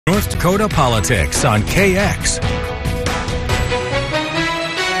North Dakota Politics on KX.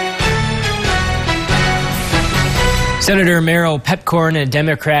 Senator Merrill Piepkorn, a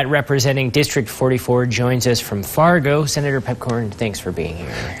Democrat representing District 44, joins us from Fargo. Senator Piepkorn, thanks for being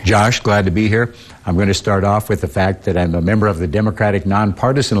here. Josh, glad to be here. I'm going to start off with the fact that I'm a member of the Democratic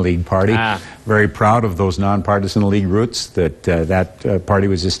Nonpartisan League Party. Very proud of those Nonpartisan League roots, that party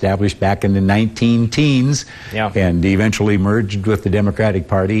was established back in the 19-teens and eventually merged with the Democratic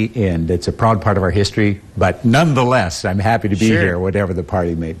Party, and it's a proud part of our history. But nonetheless, I'm happy to be here, whatever the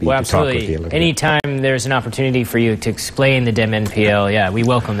party may be, to talk with you a little bit. Anytime there's an opportunity for you to explain the Dem-NPL, we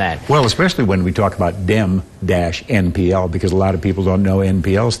welcome that. Well, especially when we talk about Dem-NPL, because a lot of people don't know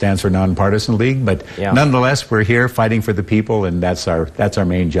NPL stands for Nonpartisan League, but nonetheless, we're here fighting for the people, and that's our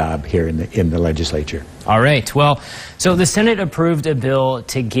main job here in the legislature. All right. Well, so the Senate approved a bill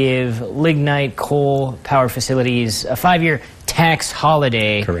to give lignite coal power facilities a 5-year tax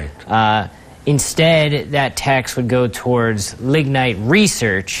holiday. Correct. Instead, that tax would go towards lignite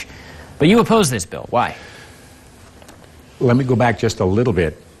research. But you oppose this bill. Why? Let me go back just a little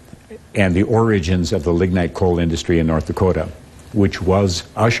bit and the origins of the lignite coal industry in North Dakota, which was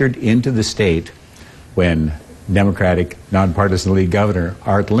ushered into the state when Democratic Nonpartisan League Governor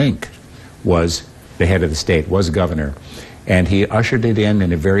Art Link was the head of the state, was governor. And he ushered it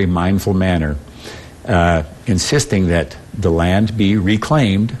in a very mindful manner, insisting that the land be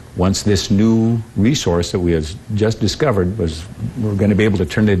reclaimed once this new resource that we have just discovered we're going to be able to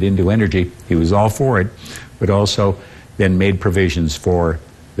turn it into energy. He was all for it, but also then made provisions for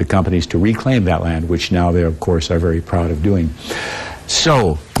the companies to reclaim that land, which now they, of course, are very proud of doing.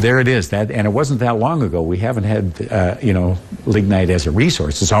 So there it is. And it wasn't that long ago. We haven't had, lignite as a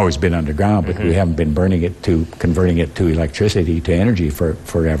resource. It's always been underground, but we haven't been converting it to electricity, to energy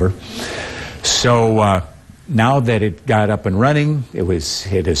forever. So now that it got up and running, it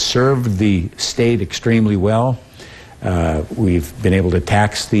has served the state extremely well. We've been able to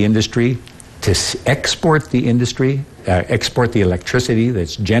tax the industry, to export the industry, export the electricity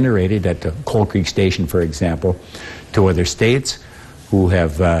that's generated at the Coal Creek Station, for example, to other states who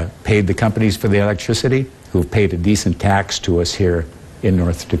have paid the companies for the electricity, who've paid a decent tax to us here in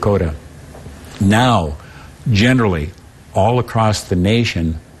North Dakota. Now, generally, all across the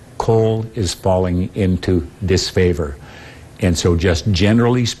nation, coal is falling into disfavor. And so just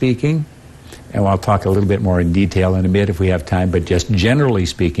generally speaking, and I'll talk a little bit more in detail in a bit if we have time, but just generally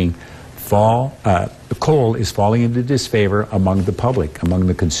speaking, coal is falling into disfavor among the public, among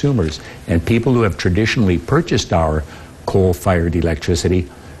the consumers. And people who have traditionally purchased our coal-fired electricity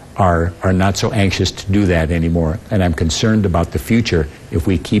are not so anxious to do that anymore. And I'm concerned about the future if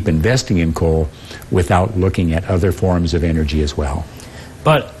we keep investing in coal without looking at other forms of energy as well.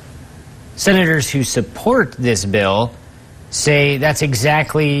 But senators who support this bill say that's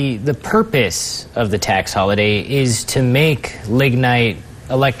exactly the purpose of the tax holiday, is to make lignite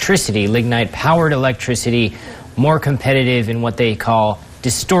electricity, lignite-powered electricity, more competitive in what they call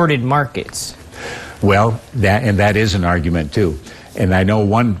distorted markets. Well, that is an argument too. And I know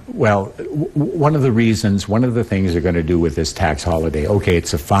one of the things they're going to do with this tax holiday, okay,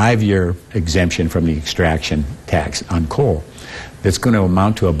 it's a 5-year exemption from the extraction tax on coal. That's going to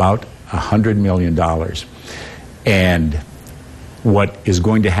amount to about $100 million. And what is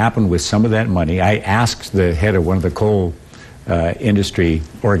going to happen with some of that money, I asked the head of one of the coal industry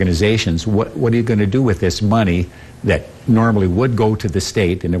organizations, what are you going to do with this money that normally would go to the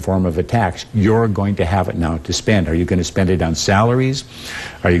state in the form of a tax? You're going to have it now to spend. Are you going to spend it on salaries?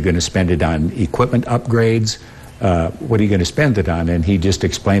 Are you going to spend it on equipment upgrades? What are you going to spend it on? And he just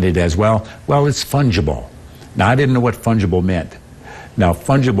explained it as, well, it's fungible. Now, I didn't know what fungible meant. Now,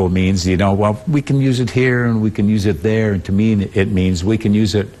 fungible means, we can use it here and we can use it there. And to me, it means we can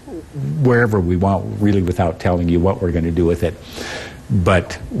use it wherever we want, really, without telling you what we're going to do with it.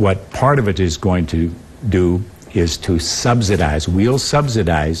 But what part of it is going to do is to subsidize. We'll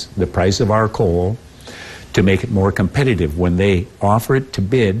subsidize the price of our coal to make it more competitive when they offer it to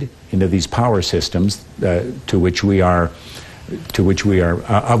bid into these power systems of which we are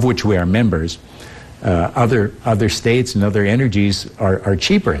members. Other states and other energies are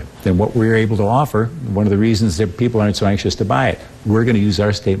cheaper than what we're able to offer. One of the reasons that people aren't so anxious to buy it. We're going to use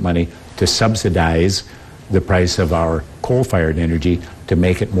our state money to subsidize the price of our coal-fired energy to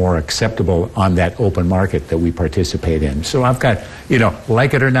make it more acceptable on that open market that we participate in. So I've got,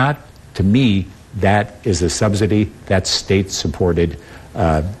 like it or not, to me, that is a subsidy. That's state-supported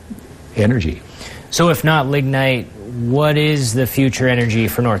energy. So if not lignite, what is the future energy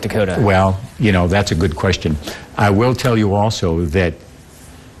for North Dakota? Well, that's a good question. I will tell you also that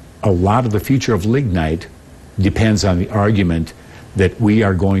a lot of the future of lignite depends on the argument that we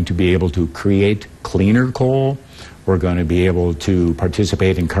are going to be able to create cleaner coal. We're going to be able to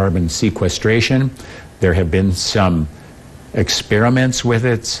participate in carbon sequestration. There have been some experiments with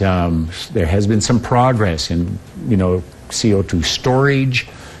it. There has been some progress in, CO2 storage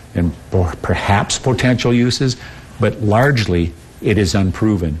and perhaps potential uses, but largely it is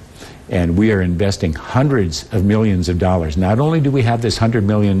unproven. And we are investing hundreds of millions of dollars. Not only do we have this $100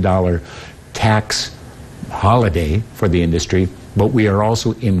 million tax holiday for the industry, but we are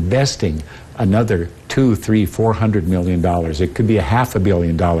also investing another $200, $300, $400 million. It could be $500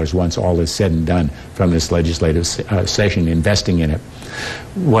 million once all is said and done from this legislative session, investing in it.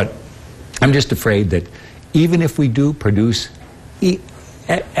 I'm just afraid that even if we do produce,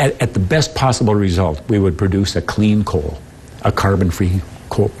 at the best possible result, we would produce a clean coal, a carbon-free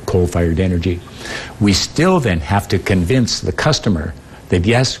coal-fired energy. We still then have to convince the customer that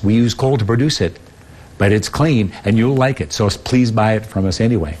yes, we use coal to produce it, but it's clean and you'll like it, so please buy it from us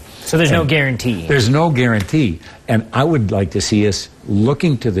anyway. So there's no guarantee. There's no guarantee. And I would like to see us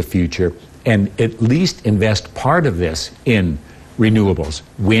looking to the future and at least invest part of this in renewables,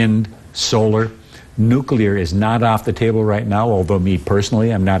 wind, solar. Nuclear is not off the table right now, although me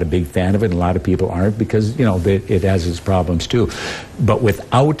personally, I'm not a big fan of it, and a lot of people aren't because, it has its problems too. But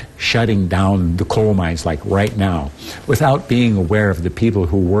without shutting down the coal mines like right now, without being aware of the people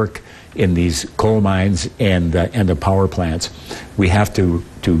who work in these coal mines and the power plants, we have to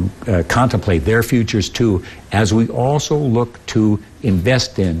contemplate their futures too, as we also look to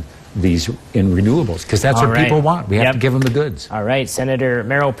invest in renewables, because that's what people want. We have to give them the goods. All right, Senator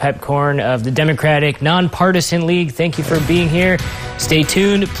Merrill Piepkorn of the Democratic Nonpartisan League, thank you for being here. Stay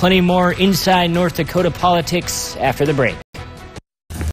tuned. Plenty more inside North Dakota politics after the break.